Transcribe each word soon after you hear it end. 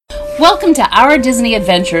Welcome to Our Disney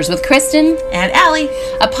Adventures with Kristen and Allie,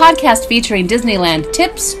 a podcast featuring Disneyland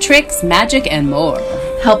tips, tricks, magic, and more.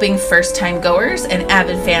 Helping first-time goers and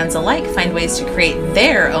avid fans alike find ways to create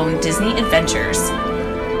their own Disney adventures.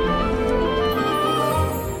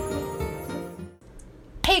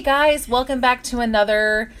 Hey guys, welcome back to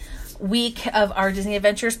another week of Our Disney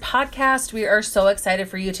Adventures podcast. We are so excited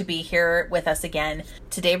for you to be here with us again.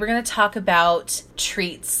 Today we're going to talk about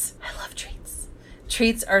treats. I love treats.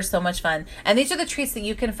 Treats are so much fun. And these are the treats that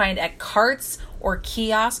you can find at carts or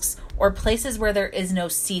kiosks or places where there is no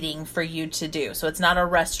seating for you to do. So it's not a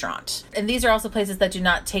restaurant. And these are also places that do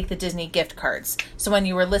not take the Disney gift cards. So when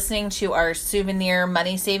you were listening to our souvenir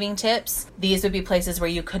money saving tips, these would be places where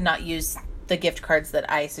you could not use the gift cards that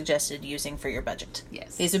I suggested using for your budget.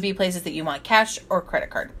 Yes. These would be places that you want cash or credit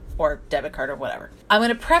card or debit card or whatever. I'm going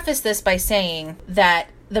to preface this by saying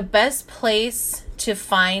that the best place to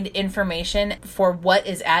find information for what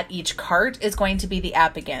is at each cart is going to be the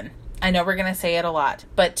app again. I know we're going to say it a lot,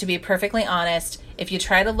 but to be perfectly honest, if you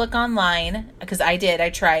try to look online, because I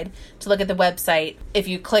tried to look at the website, if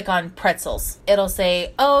you click on pretzels, it'll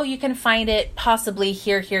say, oh, you can find it possibly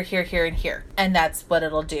here, here, here, here, and here. And that's what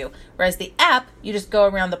it'll do. Whereas the app, you just go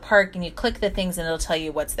around the park and you click the things and it'll tell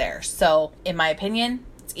you what's there. So in my opinion,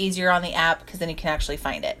 it's easier on the app because then you can actually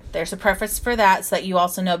find it. There's a preference for that so that you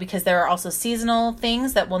also know, because there are also seasonal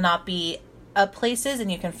things that will not be up places and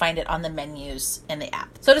you can find it on the menus in the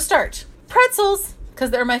app. So to start, pretzels,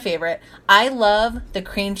 because they're my favorite. I love the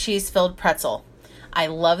cream cheese filled pretzel. I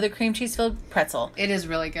love the cream cheese filled pretzel. It is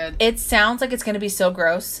really good. It sounds like it's going to be so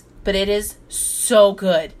gross, but it is so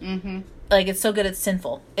good. Mm-hmm. Like, it's so good, it's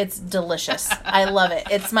sinful. It's delicious. I love it.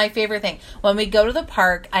 It's my favorite thing. When we go to the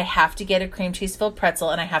park, I have to get a cream cheese filled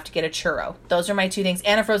pretzel and I have to get a churro. Those are my two things.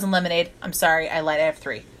 And a frozen lemonade. I'm sorry, I lied. I have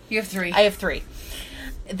three. You have three. I have three.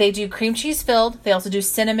 They do cream cheese filled. They also do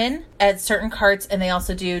cinnamon at certain carts. And they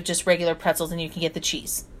also do just regular pretzels and you can get the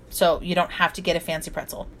cheese. So you don't have to get a fancy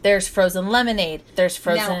pretzel. There's frozen lemonade. There's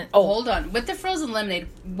frozen... Now, hold on. With the frozen lemonade,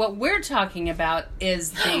 what we're talking about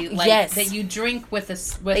is the yes, that you drink with a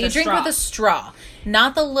straw. You drink with a straw.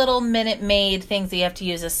 Not the little Minute Maid things that you have to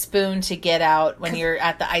use a spoon to get out when you're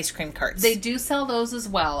at the ice cream carts. They do sell those as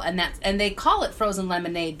well, and they call it frozen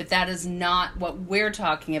lemonade, but that is not what we're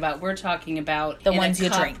talking about. We're talking about the ones you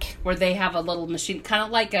drink, where they have a little machine, kind of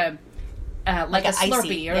like a Slurpee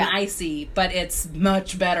icy, or an icy, but it's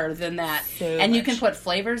much better than that. So and much. you can put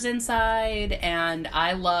flavors inside, and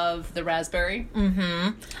I love the raspberry.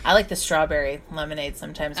 Mm-hmm. I like the strawberry lemonade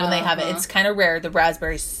sometimes when they have it. It's kind of rare. The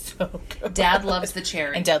raspberry's so good. Dad loves the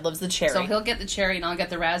cherry. And Dad loves the cherry. So he'll get the cherry and I'll get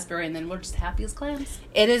the raspberry, and then we're just happy as clams.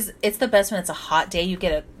 It's the best when it's a hot day. You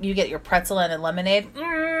get your pretzel and a lemonade.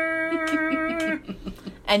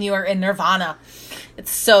 And you are in nirvana. It's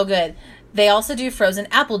so good. They also do frozen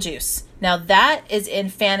apple juice. Now that is in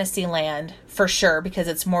Fantasyland for sure because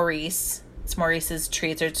it's Maurice. It's Maurice's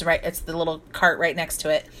treats. Or it's the little cart right next to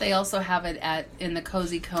it. They also have it in the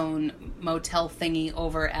Cozy Cone motel thingy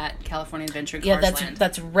over at California Adventure Cars Land.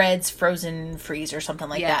 That's Red's Frozen Freeze or something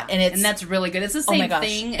like that. And that's really good. It's the same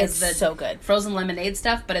thing as the so good frozen lemonade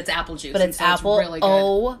stuff, but it's apple juice. But it's apple. It's really good.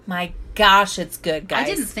 Oh my gosh, it's good, guys. I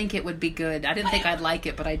didn't think it would be good. I didn't think I'd like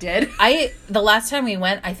it, but I did. The last time we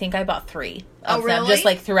went, I think I bought 3. Oh, really? Them, just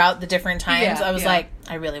like throughout the different times. Yeah, I was like,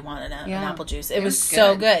 I really want an apple juice. It was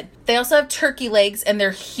so good. They also have turkey legs, and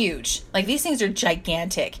they're huge. Like, these things are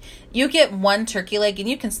gigantic. You get one turkey leg, and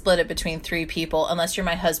you can split it between 3 people, unless you're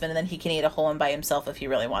my husband, and then he can eat a whole one by himself if he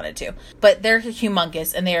really wanted to. But they're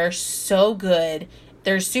humongous, and they are so good.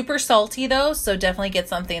 They're super salty, though, so definitely get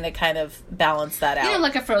something to kind of balance that out. You know,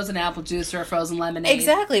 like a frozen apple juice or a frozen lemonade.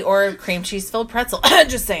 Exactly, or a cream cheese-filled pretzel.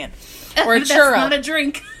 Just saying. Or a churro. That's not a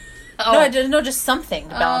drink. Oh. No, just something to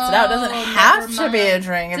balance it out. It doesn't have to be a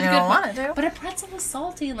drink if you don't want it to. But a pretzel is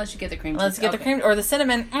salty unless you get the cream cheese. Let's get the cream or the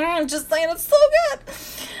cinnamon. Just saying, it's so good.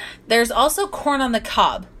 There's also corn on the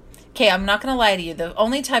cob. Okay, I'm not going to lie to you. The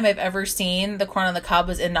only time I've ever seen the corn on the cob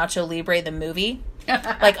was in Nacho Libre, the movie.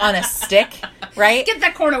 Like on a stick, right? Get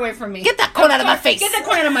that corn away from me. Get that corn out of my face. Get that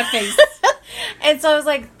corn out of my face. And so I was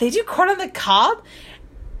like, they do corn on the cob?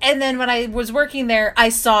 And then when I was working there, I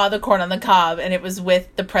saw the corn on the cob, and it was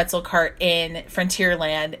with the pretzel cart in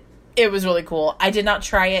Frontierland. It was really cool. I did not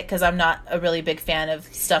try it because I'm not a really big fan of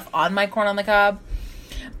stuff on my corn on the cob.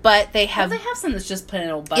 But they have... Well, they have some that's just plain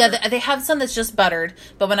old butter. Yeah, they have some that's just buttered.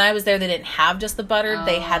 But when I was there, they didn't have just the buttered.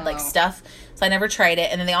 They had, like, stuff. So I never tried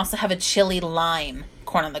it. And then they also have a chili lime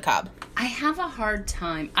corn on the cob. I have a hard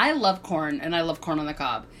time. I love corn, and I love corn on the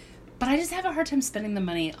cob. But I just have a hard time spending the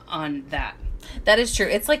money on that. That is true.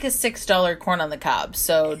 It's like a $6 corn on the cob.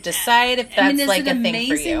 So decide if that's like a thing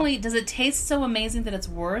for you. Does it taste so amazing that it's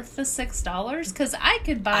worth the $6? Because I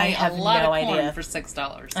could buy a lot of corn for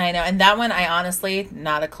 $6. I know. And that one, I honestly,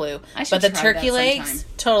 not a clue. But the turkey legs,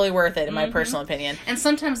 totally worth it in my personal opinion. And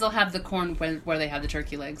sometimes they'll have the corn where they have the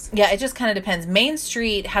turkey legs. Yeah, it just kind of depends. Main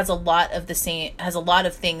Street has a lot of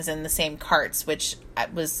things in the same carts, which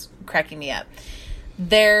was cracking me up.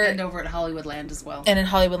 And over at Hollywoodland as well. And in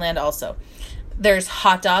Hollywoodland also. There's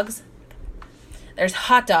hot dogs. There's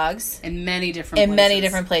hot dogs. In many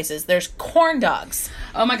different places. There's corn dogs.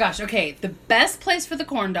 Oh my gosh, okay. The best place for the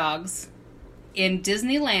corn dogs in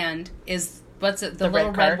Disneyland is, the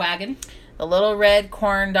little red wagon? The little red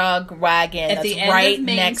corn dog wagon at that's the end right of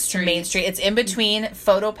next to Main Street. It's in between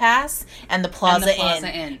PhotoPass and the Plaza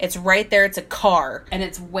Inn. It's right there. It's a car. And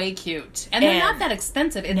it's way cute. And they're not that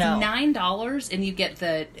expensive. It's $9 and you get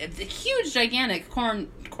the huge, gigantic corn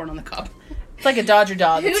on the cob. It's like a Dodger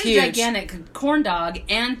dog. It's huge. Gigantic corn dog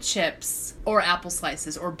and chips or apple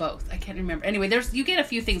slices or both. I can't remember. Anyway, you get a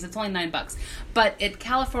few things. It's only $9. But at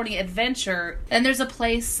California Adventure, and there's a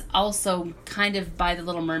place also kind of by the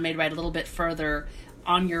Little Mermaid ride a little bit further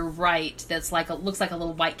on your right that's looks like a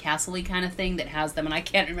little White Castle-y kind of thing that has them, and I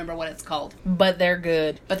can't remember what it's called. But they're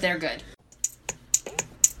good.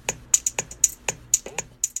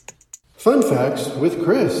 Fun facts with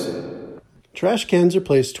Chris. Trash cans are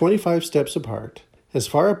placed 25 steps apart, as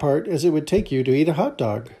far apart as it would take you to eat a hot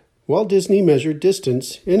dog. Walt Disney measured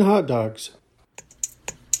distance in hot dogs.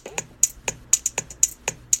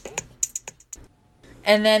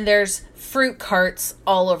 And then there's fruit carts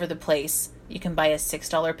all over the place. You can buy a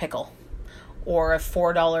 $6 pickle or a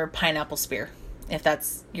 $4 pineapple spear, if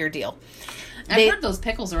that's your deal. I've heard those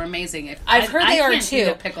pickles are amazing. I've heard they are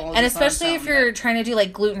too. And especially if you're trying to do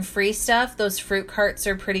like gluten-free stuff, those fruit carts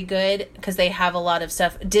are pretty good because they have a lot of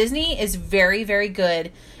stuff. Disney is very, very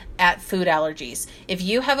good at food allergies. If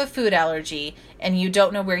you have a food allergy and you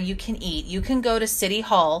don't know where you can eat, you can go to City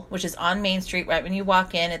Hall, which is on Main Street right when you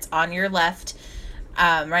walk in. It's on your left,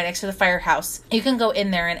 right next to the firehouse. You can go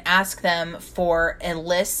in there and ask them for a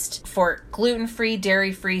list for gluten-free,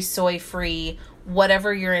 dairy-free, soy-free,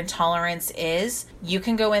 whatever your intolerance is. You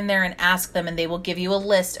can go in there and ask them and they will give you a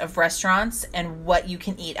list of restaurants and what you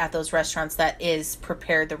can eat at those restaurants that is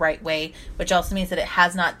prepared the right way, which also means that it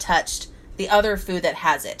has not touched the other food that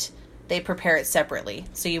has it. They prepare it separately,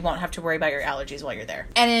 so you won't have to worry about your allergies while you're there.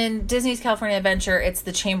 And in Disney's California Adventure, it's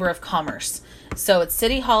the Chamber of Commerce. So it's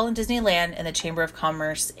City Hall in Disneyland and the Chamber of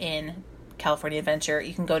Commerce in California Adventure.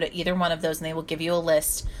 You can go to either one of those and they will give you a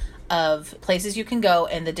list of places you can go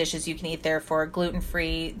and the dishes you can eat there for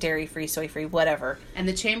gluten-free, dairy-free, soy-free, whatever. And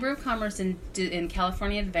the Chamber of Commerce in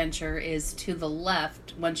California Adventure is to the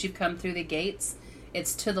left. Once you've come through the gates,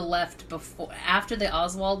 it's to the left after the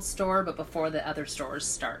Oswald store, but before the other stores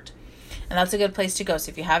start. And that's a good place to go. So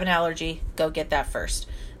if you have an allergy, go get that first.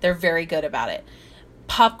 They're very good about it.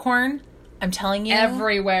 Popcorn, I'm telling you.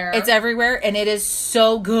 Everywhere. It's everywhere, and it is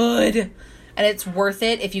so good. And it's worth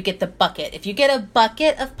it if you get the bucket. If you get a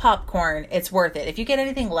bucket of popcorn, it's worth it. If you get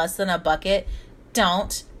anything less than a bucket,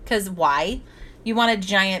 don't. Because why? You want a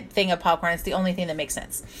giant thing of popcorn. It's the only thing that makes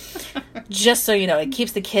sense. Just so you know, it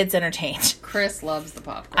keeps the kids entertained. Chris loves the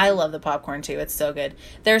popcorn. I love the popcorn too. It's so good.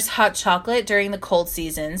 There's hot chocolate during the cold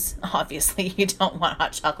seasons. Obviously, you don't want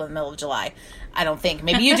hot chocolate in the middle of July. I don't think.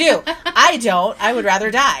 Maybe you do. I don't. I would rather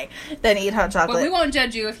die than eat hot chocolate. But we won't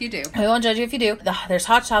judge you if you do. We won't judge you if you do. There's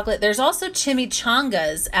hot chocolate. There's also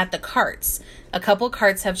chimichangas at the carts. A couple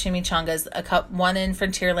carts have chimichangas. One in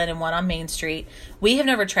Frontierland and one on Main Street. We have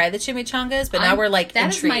never tried the chimichangas, but now we're like that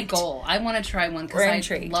intrigued. That is my goal. I want to try one because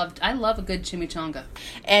I love a good chimichanga.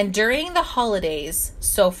 And during the holidays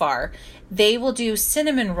so far, they will do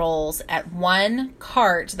cinnamon rolls at one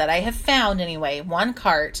cart that I have found anyway. One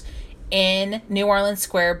cart in New Orleans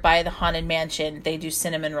Square by the Haunted Mansion. They do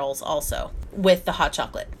cinnamon rolls also with the hot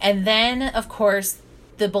chocolate. And then, of course,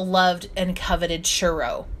 the beloved and coveted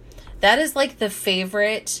churro. That is like the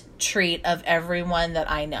favorite treat of everyone that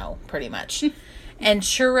I know, pretty much. And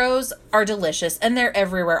churros are delicious, and they're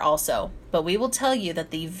everywhere also. But we will tell you that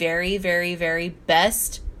the very, very, very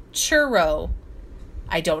best churro,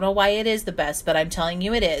 I don't know why it is the best, but I'm telling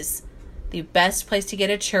you it is. The best place to get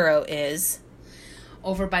a churro is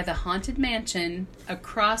over by the Haunted Mansion,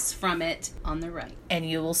 across from it on the right. And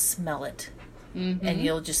you will smell it. Mm-hmm. And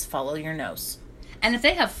you'll just follow your nose. And if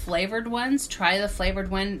they have flavored ones, try the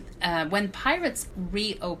flavored one. When Pirates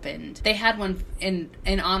reopened, they had one in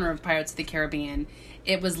honor of Pirates of the Caribbean.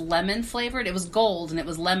 It was lemon flavored. It was gold and it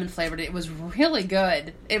was lemon flavored. It was really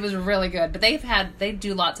good. But they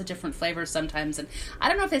do lots of different flavors sometimes. And I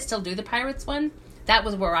don't know if they still do the Pirates one. That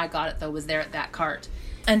was where I got it, though, was there at that cart.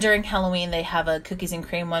 And during Halloween, they have a cookies and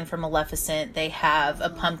cream one from Maleficent. They have a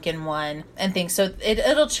pumpkin one and things. So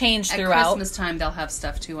it'll change throughout. At Christmas time, they'll have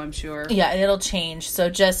stuff, too, I'm sure. Yeah, it'll change. So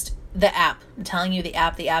just the app. I'm telling you, the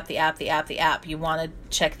app. You want to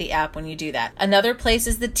check the app when you do that. Another place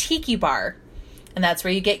is the Tiki Bar. And that's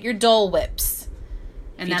where you get your Dole Whips.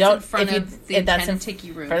 And that's in front of the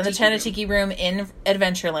Tiki Room. In front of the Tana Tiki Room in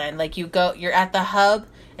Adventureland. Like, you're at the hub,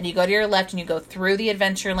 and you go to your left, and you go through the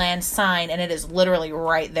Adventureland sign, and it is literally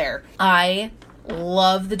right there. I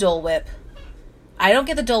love the Dole Whip. I don't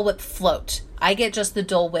get the Dole Whip float. I get just the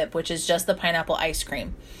Dole Whip, which is just the pineapple ice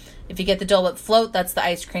cream. If you get the Dole Whip float, that's the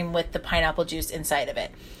ice cream with the pineapple juice inside of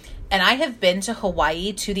it. And I have been to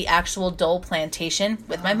Hawaii to the actual Dole plantation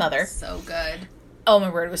with my mother. So good. Oh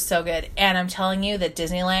my word, it was so good. And I'm telling you that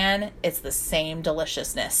Disneyland, it's the same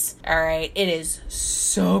deliciousness. All right, it is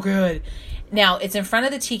so good. Now, it's in front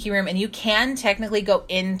of the Tiki Room, and you can technically go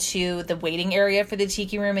into the waiting area for the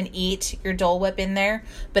Tiki Room and eat your Dole Whip in there,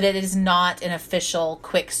 but it is not an official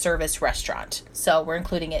quick service restaurant. So we're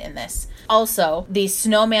including it in this. Also, the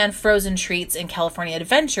Snowman Frozen Treats in California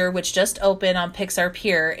Adventure, which just opened on Pixar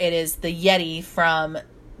Pier, it is the Yeti from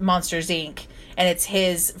Monsters, Inc., and it's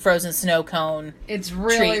his frozen snow cone. It's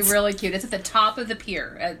really, treats. really cute. It's at the top of the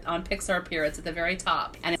pier, on Pixar Pier. It's at the very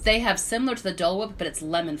top. And they have similar to the Dole Whip, but it's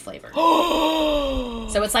lemon flavored.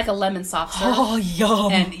 So it's like a lemon soft serve. Oh,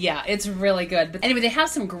 yum. And yeah, it's really good. But anyway, they have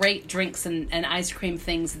some great drinks and ice cream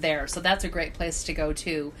things there. So that's a great place to go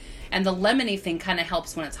too. And the lemony thing kind of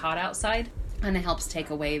helps when it's hot outside. Kind of helps take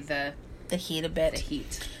away the heat a bit. The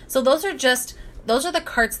heat. So those are the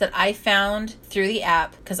carts that I found through the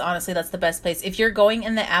app, because honestly, that's the best place. If you're going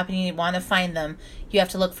in the app and you want to find them, you have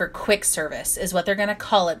to look for quick service, is what they're going to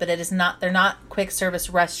call it, but they're not quick service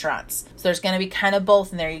restaurants. So there's going to be kind of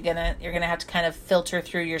both in there. You're going to have to kind of filter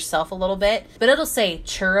through yourself a little bit, but it'll say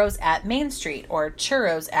churros at Main Street or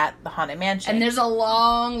churros at the Haunted Mansion. And there's a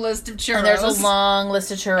long list of churros. And there's a long list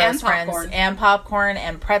of churros, and friends. popcorn. And popcorn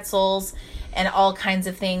and pretzels and all kinds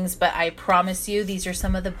of things, but I promise you, these are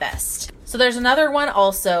some of the best. So there's another one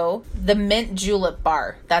also, the Mint Julep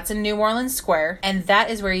Bar. That's in New Orleans Square, and that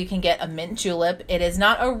is where you can get a mint julep. It is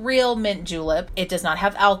not a real mint julep. It does not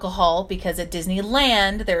have alcohol, because at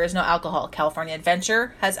Disneyland, there is no alcohol. California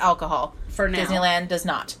Adventure has alcohol. For now. Disneyland does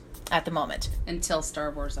not, at the moment. Until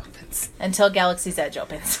Star Wars opens. Until Galaxy's Edge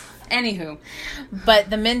opens. Anywho. But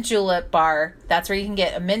the Mint Julep Bar, that's where you can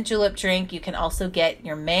get a mint julep drink. You can also get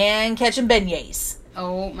your man-catching beignets.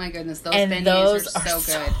 Oh my goodness, those and beignets those are so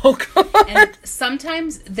so good. And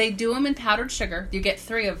sometimes they do them in powdered sugar. You get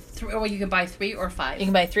three, or you can buy 3 or 5. You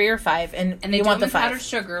can buy 3 or 5, and they you do want them the in 5. powdered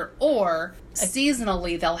sugar, or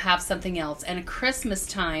seasonally they'll have something else. And at Christmas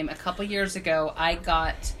time, a couple years ago, I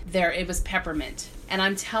got it was peppermint. And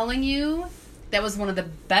I'm telling you, that was one of the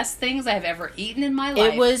best things I have ever eaten in my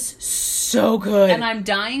life. It was so good. And I'm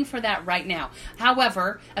dying for that right now.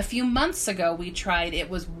 However, a few months ago we tried, it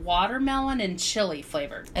was watermelon and chili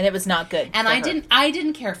flavored. And it was not good. And I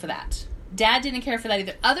didn't care for that. Dad didn't care for that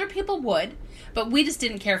either. Other people would, but we just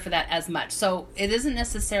didn't care for that as much. So it isn't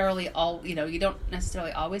necessarily you don't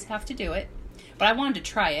necessarily always have to do it. But I wanted to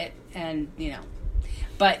try it, and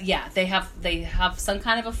But yeah, they have some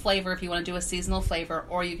kind of a flavor if you want to do a seasonal flavor,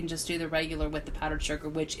 or you can just do the regular with the powdered sugar,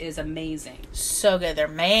 which is amazing. So good. They're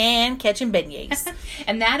man-catching beignets.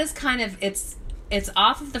 And that is kind of, it's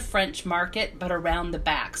off of the French Market, but around the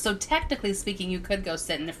back. So technically speaking, you could go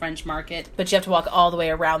sit in the French Market. But you have to walk all the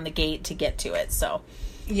way around the gate to get to it, so...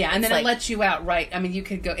 Yeah, and then it lets you out, right? I mean, you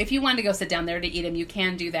could go, if you wanted to go sit down there to eat them, you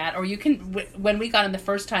can do that. Or you can, when we got them the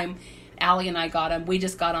first time, Allie and I got them, we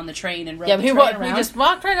just got on the train and rode the train around. We just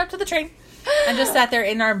walked right up to the train and just sat there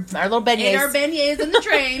in our little beignets. In our beignets in the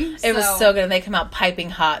train. It was so good, and they come out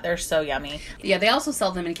piping hot. They're so yummy. Yeah, they also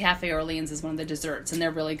sell them in Cafe Orleans as one of the desserts, and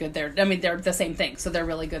they're really good there. I mean, they're the same thing, so they're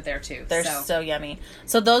really good there, too. They're so yummy.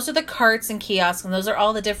 So those are the carts and kiosks, and those are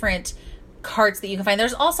all the different carts that you can find.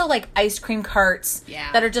 There's also like ice cream carts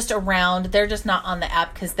that are just around. They're just not on the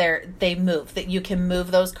app because they move. That you can move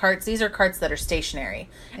those carts. These are carts that are stationary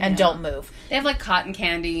and don't move. They have like cotton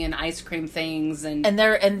candy and ice cream things, and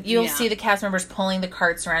you'll see the cast members pulling the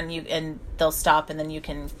carts around you, and they'll stop, and then you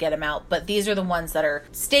can get them out. But these are the ones that are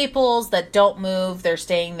staples that don't move. They're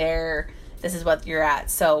staying there. This is what you're at.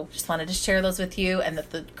 So just wanted to share those with you. And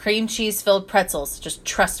the cream cheese filled pretzels. Just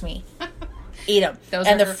trust me. Eat them.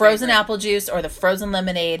 And the frozen apple juice or the frozen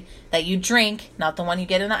lemonade that you drink, not the one you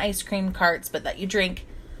get in the ice cream carts, but that you drink,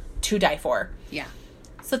 to die for. Yeah.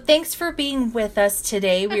 So thanks for being with us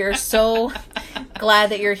today. We are so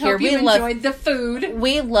glad that you're here. Hope you enjoyed the food.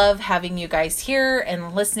 We love having you guys here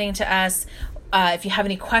and listening to us. If you have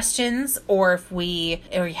any questions, or you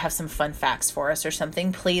have some fun facts for us or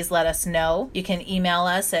something, please let us know. You can email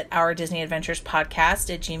us at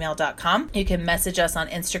ourdisneyadventurespodcast@gmail.com. You can message us on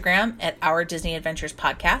Instagram at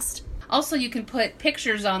ourdisneyadventurespodcast. Also, you can put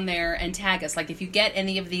pictures on there and tag us. Like, if you get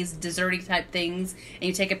any of these desserty type things and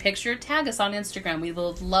you take a picture, tag us on Instagram. We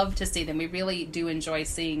will love to see them. We really do enjoy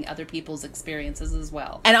seeing other people's experiences as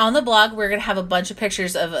well. And on the blog, we're going to have a bunch of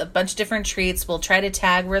pictures of a bunch of different treats. We'll try to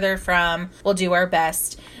tag where they're from. We'll do our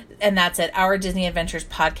best. And that's at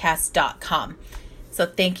ourdisneyadventurespodcast.com. So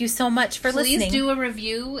thank you so much for listening. Please do a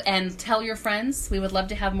review and tell your friends. We would love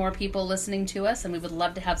to have more people listening to us, and we would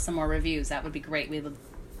love to have some more reviews. That would be great. We would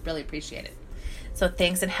really appreciate it. So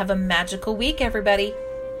thanks, and have a magical week, everybody.